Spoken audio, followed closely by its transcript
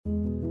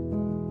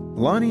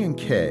Lonnie and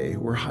Kay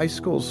were high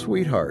school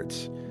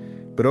sweethearts.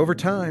 But over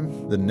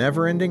time, the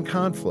never-ending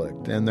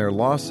conflict and their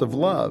loss of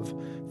love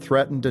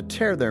threatened to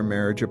tear their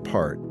marriage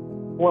apart.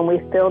 When we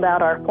filled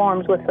out our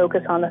forms with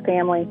Focus on the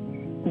Family,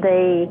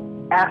 they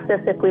asked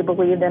us if we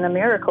believed in a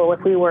miracle,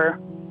 if we were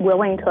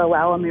willing to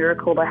allow a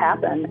miracle to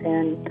happen.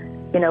 And,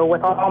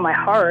 with all my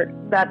heart,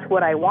 that's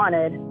what I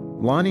wanted.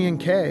 Lonnie and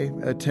Kay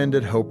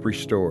attended Hope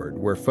Restored,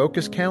 where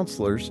Focus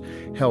counselors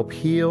help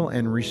heal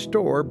and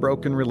restore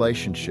broken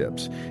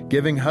relationships,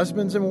 giving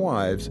husbands and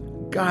wives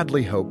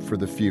godly hope for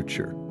the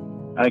future.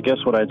 I guess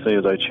what I'd say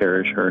is I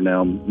cherish her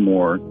now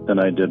more than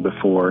I did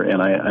before,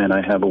 and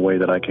I have a way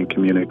that I can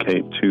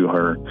communicate to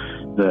her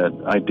that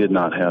I did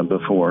not have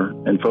before,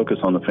 and Focus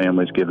on the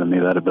Family's given me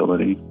that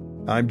ability.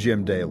 I'm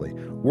Jim Daly.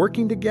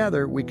 Working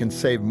together, we can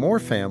save more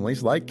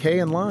families like Kay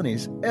and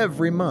Lonnie's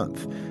every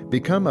month.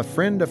 Become a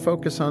friend of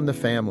Focus on the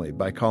Family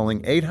by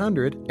calling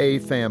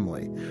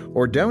 800-A-FAMILY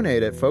or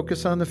donate at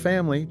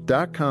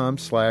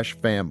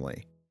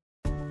focusonthefamily.com/family.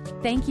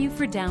 Thank you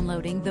for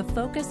downloading the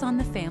Focus on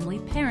the Family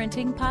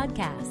Parenting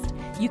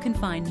Podcast. You can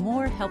find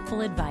more helpful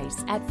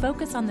advice at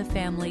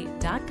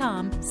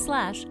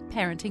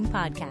focusonthefamily.com/parenting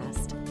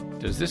podcast.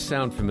 Does this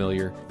sound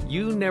familiar?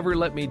 You never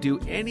let me do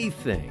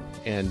anything,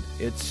 and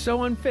it's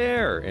so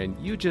unfair, and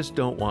you just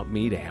don't want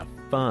me to have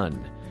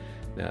fun.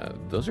 Now,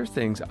 those are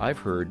things I've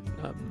heard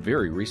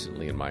very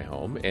recently in my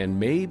home, and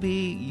maybe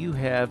you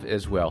have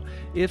as well.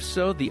 If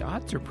so, the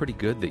odds are pretty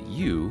good that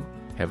you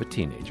have a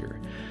teenager.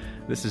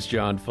 This is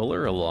John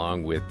Fuller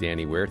along with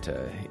Danny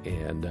Huerta,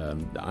 and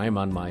I'm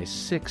on my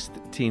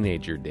 6th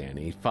teenager,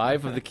 Danny.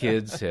 5 of the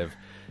kids have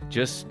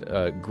just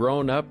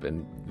grown up,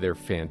 and they're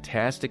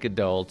fantastic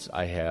adults.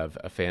 I have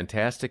a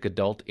fantastic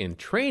adult in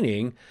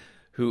training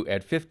who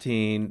at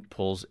 15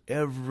 pulls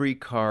every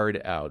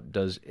card out,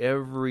 does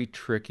every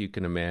trick you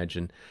can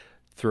imagine,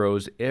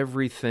 throws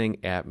everything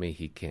at me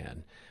he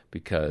can,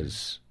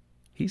 because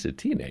he's a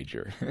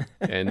teenager,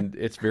 and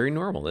it's very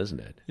normal, isn't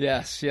it?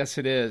 Yes,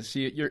 it is.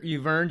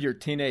 You've earned your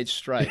teenage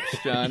stripes,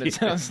 John. It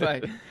sounds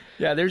like.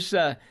 Yeah, there's,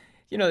 the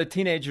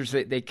teenagers,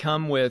 they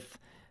come with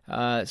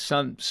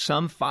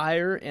some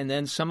fire, and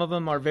then some of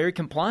them are very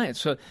compliant.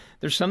 So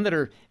there's some that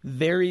are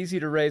very easy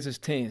to raise as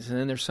teens, and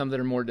then there's some that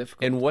are more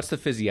difficult. And what's the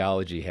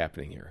physiology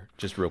happening here?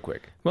 Just real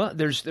quick. Well,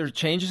 there's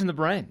changes in the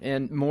brain,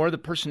 and more of the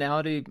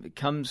personality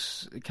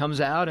comes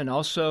out, and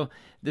also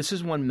this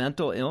is when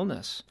mental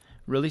illness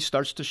really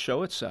starts to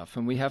show itself,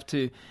 and we have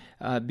to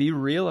be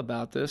real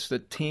about this,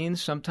 that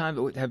teens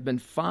sometimes have been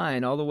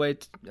fine all the way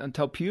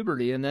until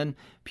puberty, and then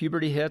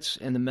puberty hits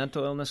and the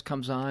mental illness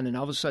comes on, and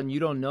all of a sudden you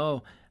don't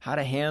know how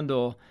to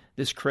handle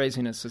this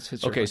craziness that's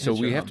hits your home. Okay, so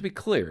we have to be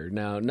clear.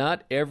 Now,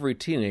 not every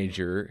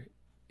teenager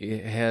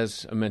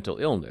has a mental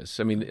illness.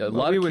 I mean, a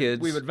lot of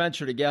kids. We would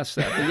venture to guess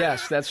that, but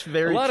yes, that's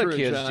very true. A lot true, of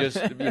kids John. just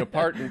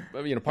part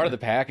of the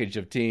package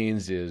of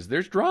teens is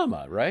there's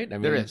drama, right? I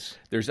mean,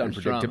 there's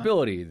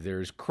unpredictability. Drama.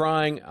 There's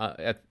crying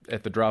at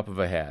the drop of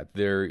a hat.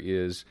 There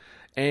is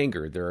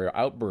anger. There are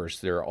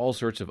outbursts. There are all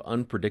sorts of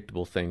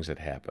unpredictable things that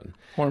happen.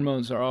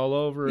 Hormones are all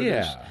over.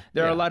 Yeah,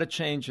 there are a lot of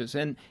changes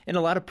and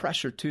a lot of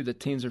pressure too that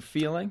teens are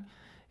feeling,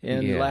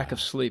 and lack of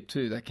sleep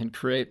too that can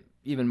create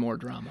even more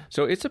drama.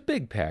 So it's a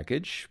big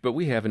package, but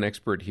we have an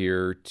expert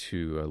here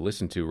to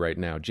listen to right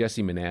now,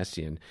 Jessie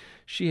Minassian.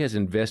 She has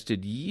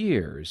invested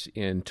years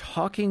in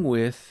talking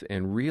with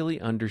and really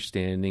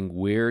understanding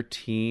where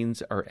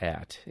teens are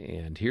at.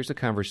 And here's a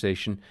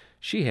conversation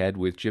she had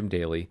with Jim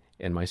Daly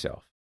and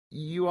myself.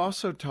 You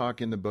also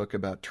talk in the book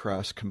about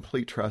trust,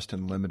 complete trust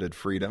and limited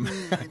freedom,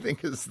 I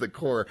think is the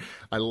core.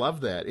 I love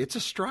that. It's a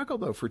struggle,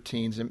 though, for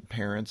teens and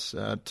parents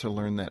to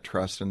learn that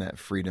trust and that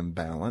freedom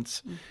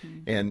balance. Mm-hmm.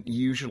 And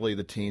usually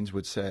the teens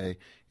would say,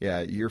 yeah,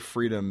 your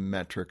freedom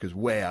metric is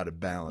way out of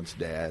balance,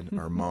 Dad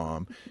or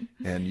Mom,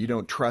 and you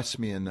don't trust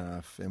me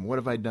enough. And what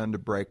have I done to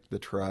break the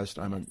trust?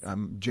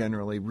 I'm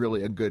generally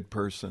really a good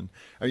person.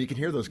 I mean, you can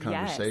hear those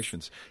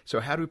conversations. Yes. So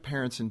how do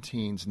parents and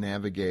teens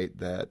navigate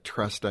that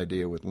trust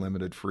idea with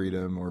limited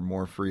freedom or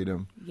more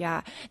freedom? Yeah,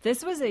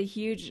 this was a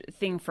huge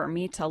thing for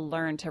me to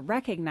learn, to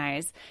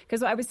recognize,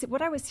 because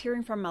what I was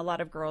hearing from a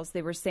lot of girls,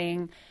 they were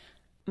saying,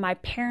 my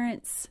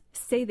parents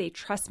say they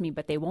trust me,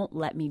 but they won't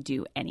let me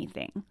do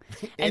anything.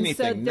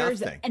 Anything,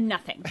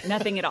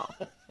 nothing at all.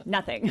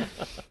 Nothing.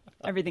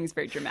 Everything's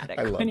very dramatic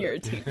when you're a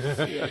teen.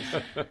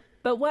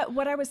 But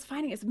what I was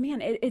finding is,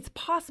 man, it's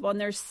possible. And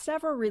there's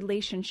several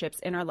relationships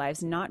in our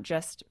lives, not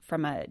just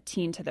from a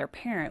teen to their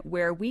parent,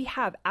 where we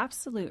have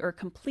absolute or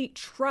complete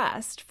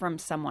trust from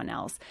someone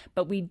else,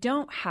 but we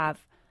don't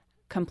have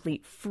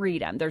complete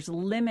freedom. There's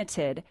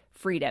limited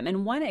freedom.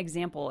 And one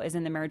example is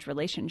in the marriage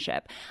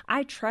relationship.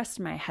 I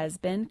trust my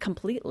husband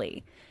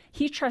completely.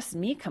 He trusts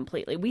me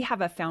completely. We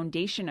have a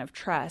foundation of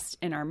trust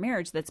in our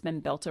marriage that's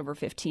been built over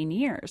 15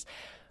 years.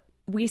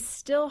 We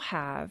still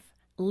have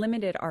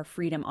limited our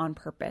freedom on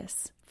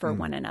purpose for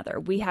one another.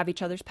 We have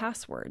each other's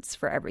passwords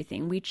for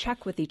everything. We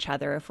check with each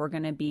other if we're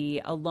going to be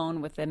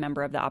alone with a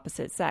member of the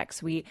opposite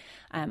sex. We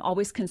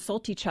always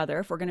consult each other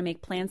if we're going to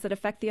make plans that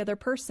affect the other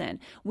person.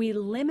 We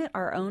limit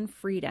our own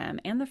freedom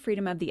and the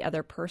freedom of the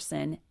other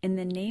person in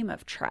the name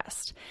of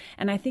trust.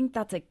 And I think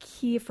that's a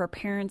key for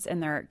parents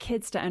and their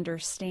kids to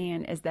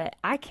understand, is that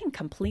I can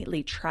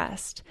completely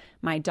trust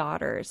my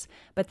daughters,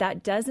 but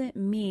that doesn't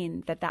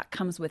mean that that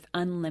comes with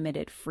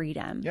unlimited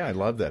freedom. Yeah, I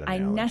love that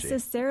analogy. I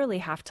necessarily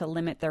have to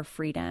limit their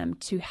freedom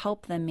to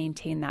help them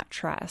maintain that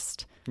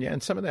trust. Yeah,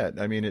 and some of that,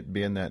 I mean, it'd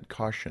be in that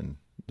caution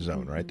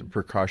zone, right? The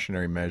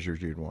precautionary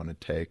measures you'd want to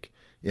take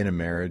in a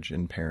marriage,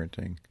 in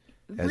parenting,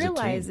 as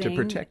realizing a team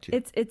to protect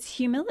you. It's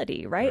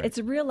humility, right? It's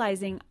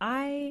realizing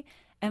I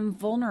am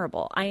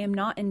vulnerable. I am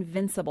not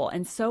invincible.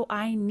 And so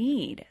I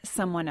need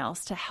someone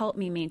else to help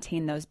me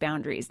maintain those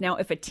boundaries. Now,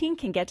 if a teen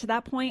can get to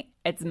that point,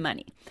 it's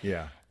money.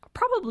 Yeah.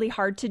 Probably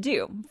hard to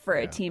do for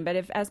a teen. But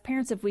as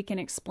parents, if we can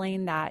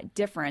explain that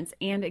difference,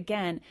 and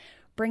again,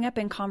 bring up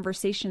in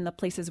conversation the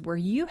places where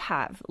you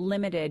have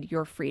limited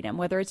your freedom,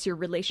 whether it's your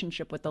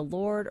relationship with the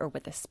Lord or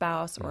with a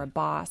spouse or a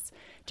boss,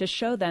 to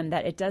show them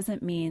that it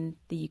doesn't mean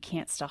that you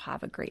can't still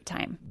have a great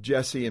time.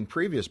 Jessie, in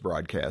previous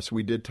broadcasts,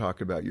 we did talk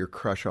about your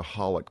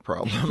crushaholic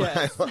problem.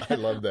 Yes. I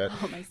love that.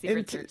 All my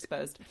secrets are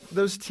exposed.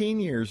 Those teen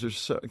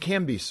years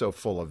can be so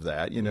full of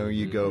that. You know,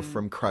 you go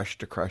from crush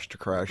to crush to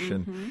crush,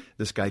 and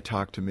this guy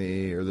talked to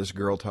me or this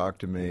girl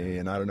talked to me,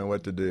 and I don't know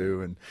what to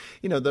do. And,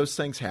 you know, those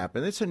things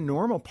happen. It's a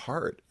normal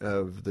part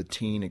of the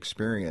teen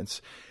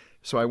experience.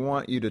 So I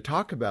want you to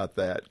talk about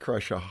that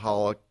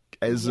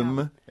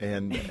crushaholicism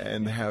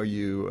and how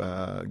you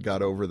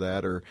got over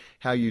that, or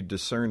how you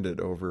discerned it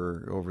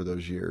over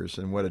those years,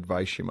 and what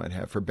advice you might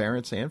have for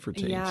parents and for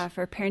teens. Yeah,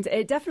 for parents,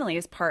 it definitely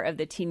is part of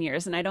the teen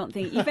years, and I don't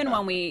think even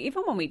when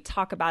we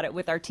talk about it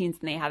with our teens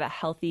and they have a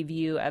healthy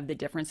view of the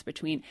difference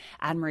between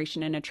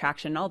admiration and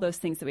attraction, all those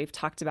things that we've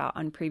talked about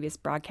on previous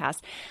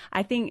broadcasts,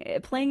 I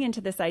think playing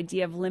into this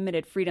idea of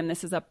limited freedom,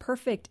 this is a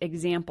perfect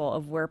example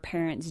of where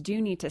parents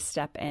do need to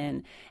step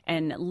in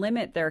and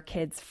limit their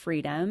kids'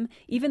 freedom,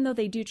 even though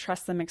they do trust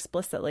them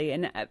explicitly.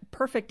 And a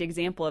perfect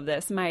example of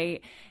this,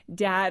 my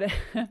dad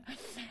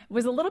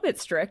was a little bit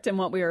strict in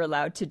what we were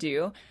allowed to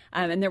do.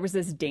 And there was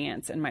this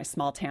dance in my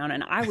small town,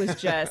 and I was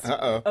just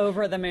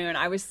over the moon.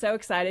 I was so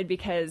excited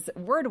because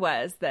word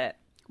was that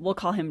we'll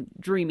call him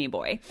Dreamy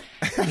Boy.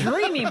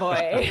 Dreamy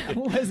Boy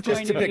was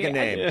going to pick a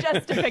name.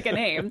 Just to pick a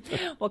name.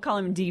 We'll call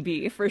him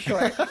DB for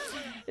short.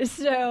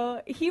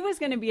 So he was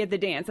going to be at the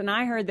dance, and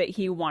I heard that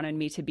he wanted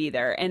me to be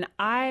there, and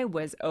I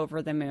was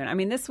over the moon. I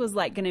mean, this was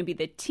like going to be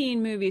the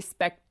teen movie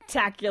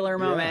spectacular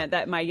moment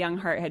that my young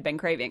heart had been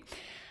craving.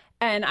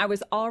 And I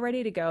was all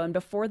ready to go, and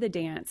before the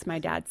dance, my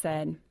dad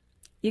said,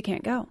 "You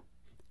can't go."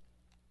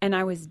 And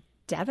I was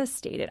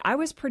devastated. I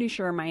was pretty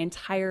sure my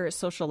entire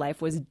social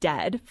life was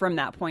dead from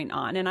that point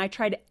on. And I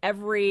tried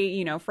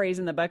every, phrase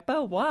in the book,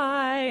 but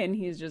why? And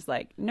he's just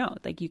like, no,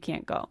 like, you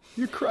can't go.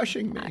 You're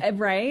crushing me.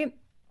 Right?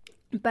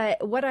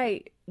 But what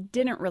I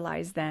didn't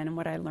realize then, and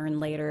what I learned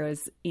later,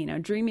 was,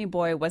 Dreamy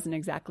Boy wasn't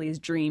exactly as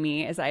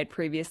dreamy as I had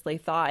previously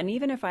thought. And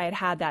even if I had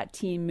had that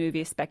teen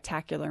movie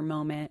spectacular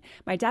moment,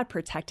 my dad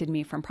protected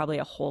me from probably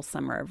a whole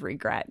summer of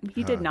regret.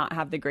 He did not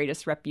have the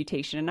greatest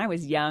reputation, and I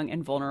was young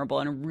and vulnerable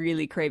and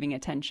really craving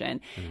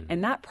attention.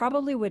 And that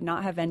probably would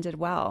not have ended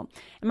well.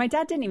 And my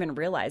dad didn't even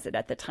realize it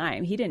at the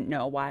time. He didn't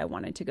know why I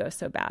wanted to go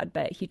so bad,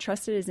 but he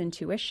trusted his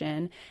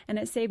intuition, and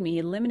it saved me.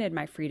 He limited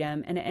my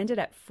freedom, and it ended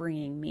up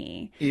freeing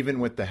me. Even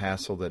with the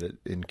hassle that it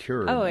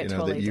incurred. Oh, it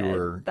totally that you did.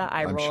 Were, the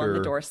eye roll and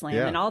the door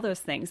slam and all those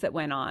things that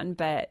went on.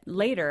 But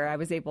later, I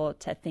was able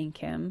to thank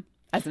him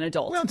as an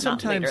adult. Well,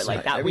 not later,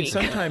 like that week.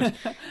 Sometimes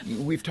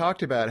we've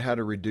talked about how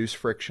to reduce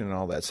friction and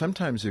all that.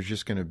 Sometimes there's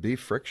just going to be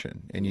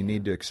friction, and you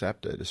need to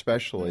accept it,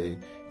 especially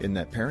in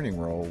that parenting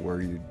role where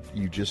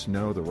you just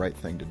know the right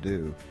thing to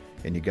do,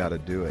 and you got to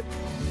do it.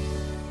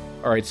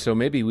 All right, so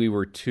maybe we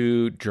were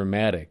too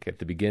dramatic at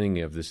the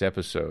beginning of this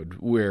episode,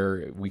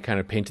 where we kind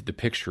of painted the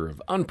picture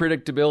of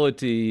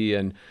unpredictability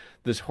and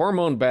this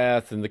hormone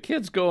bath and the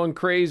kids going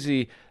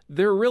crazy.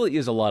 There really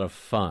is a lot of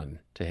fun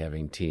to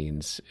having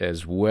teens,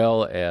 as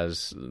well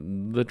as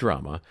the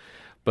drama.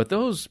 But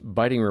those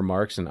biting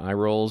remarks and eye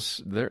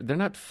rolls, they're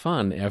not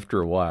fun after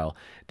a while.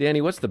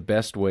 Danny, what's the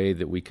best way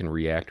that we can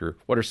react, or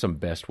what are some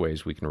best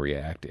ways we can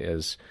react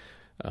as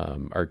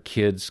our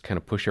kids kind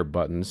of push our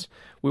buttons?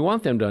 We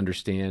want them to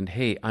understand,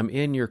 hey, I'm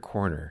in your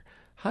corner.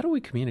 How do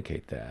we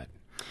communicate that?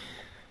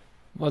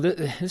 Well,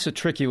 this is a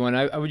tricky one.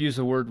 I would use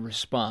the word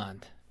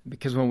respond,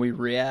 because when we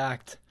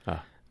react,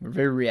 we're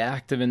very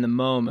reactive in the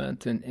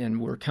moment, and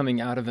we're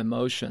coming out of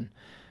emotion.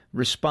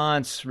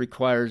 Response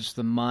requires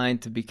the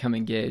mind to become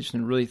engaged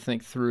and really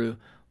think through,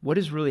 what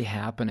is really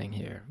happening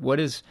here? What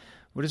is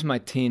my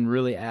teen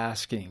really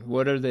asking?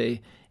 What are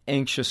they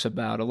anxious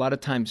about? A lot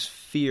of times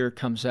fear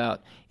comes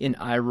out in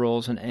eye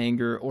rolls and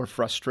anger or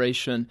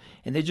frustration,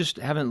 and they just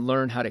haven't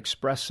learned how to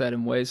express that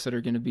in ways that are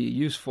going to be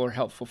useful or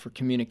helpful for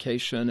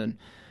communication and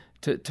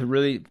to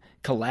really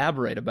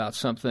collaborate about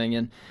something.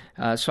 And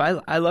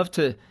so I love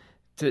to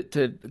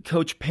to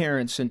coach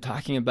parents in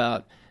talking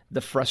about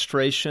the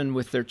frustration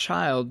with their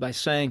child by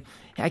saying,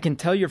 hey, I can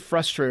tell you're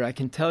frustrated. I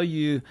can tell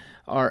you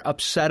are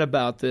upset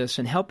about this,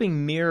 and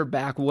helping mirror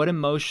back what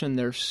emotion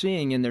they're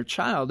seeing in their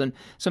child. And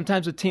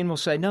sometimes a teen will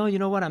say, no, you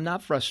know what? I'm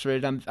not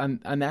frustrated.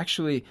 I'm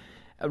actually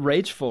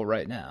rageful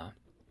right now.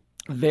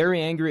 Very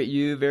angry at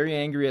you, very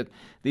angry at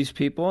these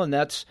people. And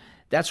that's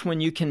when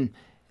you can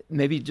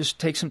maybe just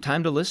take some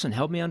time to listen.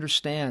 Help me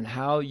understand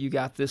how you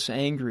got this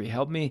angry.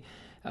 Help me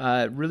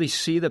really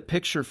see the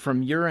picture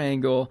from your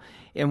angle.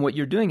 And what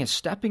you're doing is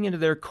stepping into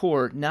their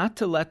court, not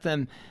to let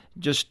them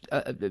just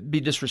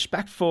be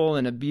disrespectful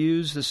and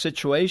abuse the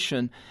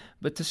situation,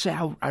 but to say,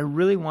 I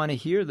really want to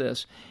hear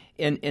this.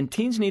 And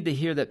teens need to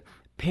hear that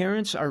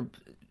parents are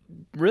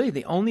really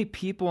the only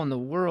people in the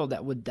world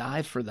that would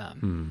die for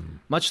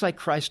them, much like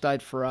Christ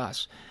died for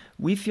us.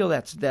 We feel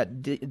that's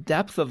that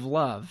depth of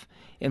love,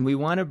 and we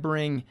want to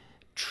bring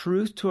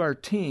truth to our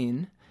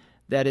teen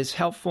that is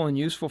helpful and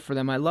useful for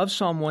them. I love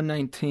Psalm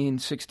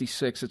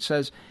 119:66. It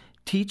says,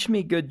 teach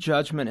me good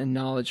judgment and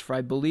knowledge, for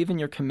I believe in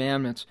your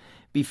commandments.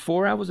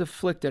 Before I was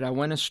afflicted, I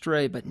went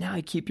astray, but now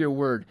I keep your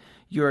word.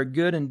 You are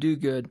good and do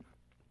good.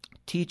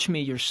 Teach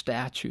me your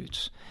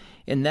statutes.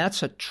 And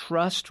that's a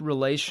trust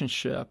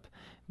relationship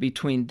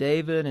between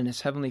David and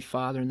his Heavenly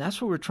Father. And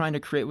that's what we're trying to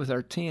create with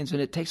our teens.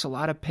 And it takes a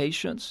lot of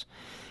patience.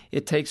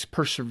 It takes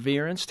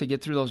perseverance to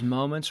get through those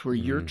moments where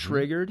you're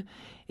triggered.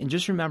 And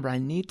just remember, I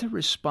need to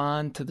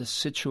respond to the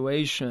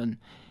situation,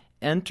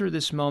 enter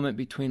this moment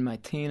between my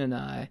teen and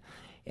I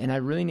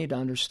really need to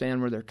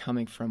understand where they're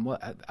coming from.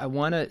 I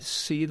want to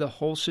see the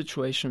whole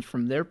situation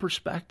from their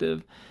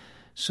perspective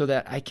so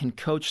that I can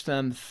coach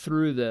them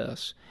through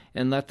this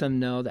and let them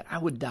know that I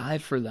would die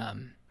for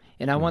them.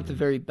 And I want the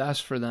very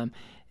best for them.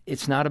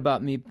 It's not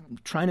about me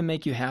trying to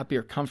make you happy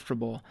or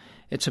comfortable.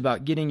 It's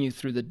about getting you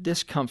through the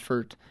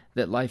discomfort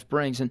that life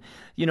brings. And,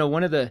 you know,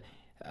 one of the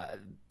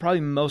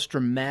probably most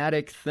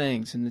dramatic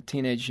things in the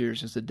teenage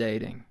years is the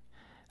dating.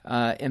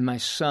 And my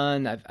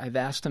son, I've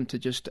asked him to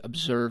just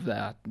observe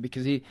that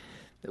because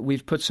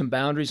we've put some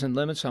boundaries and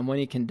limits on when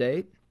he can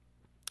date.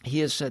 He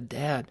has said,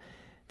 Dad,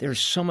 there's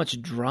so much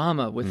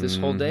drama with this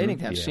whole dating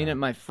thing. I've seen it in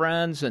my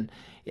friends, and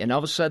all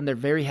of a sudden they're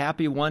very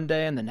happy one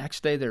day, and the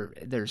next day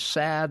they're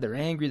sad, they're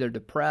angry, they're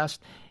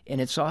depressed,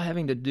 and it's all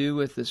having to do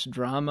with this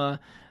drama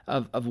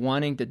of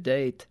wanting to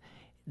date.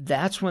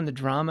 That's when the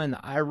drama and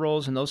the eye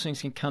rolls and those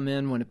things can come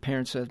in when a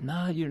parent says,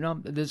 no, you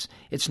know,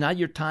 it's not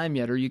your time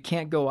yet, or you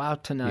can't go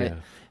out tonight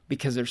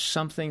because there's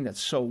something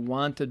that's so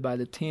wanted by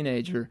the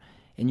teenager.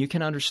 And you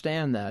can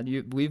understand that.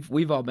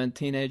 We've all been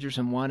teenagers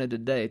and wanted to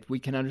date. We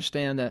can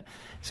understand that.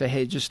 Say,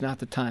 hey, just not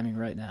the timing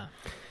right now.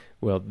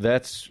 Well,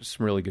 that's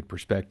some really good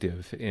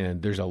perspective,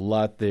 and there's a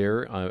lot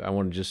there. I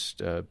want to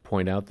just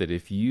point out that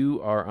if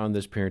you are on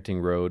this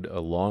parenting road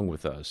along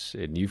with us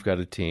and you've got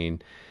a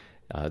teen,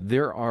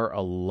 there are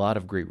a lot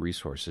of great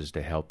resources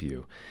to help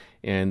you.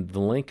 And the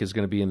link is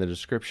going to be in the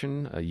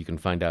description. You can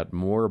find out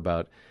more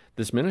about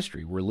this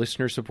ministry. We're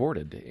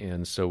listener-supported,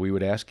 and so we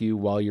would ask you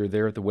while you're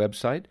there at the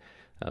website,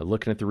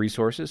 looking at the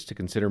resources, to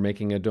consider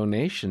making a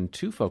donation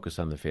to Focus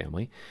on the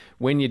Family.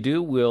 When you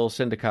do, we'll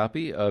send a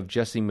copy of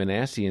Jessie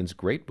Minassian's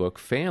great book,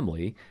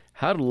 Family,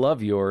 How to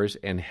Love Yours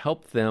and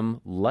Help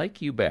Them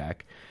Like You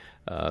Back.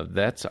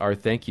 That's our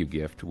thank you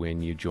gift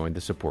when you join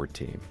the support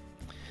team.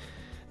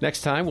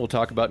 Next time, we'll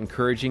talk about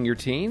encouraging your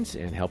teens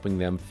and helping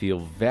them feel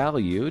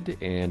valued.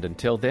 And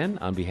until then,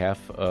 on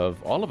behalf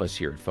of all of us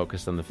here at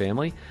Focus on the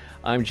Family,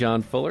 I'm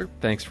John Fuller.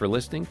 Thanks for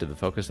listening to the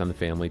Focus on the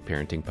Family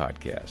Parenting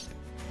Podcast.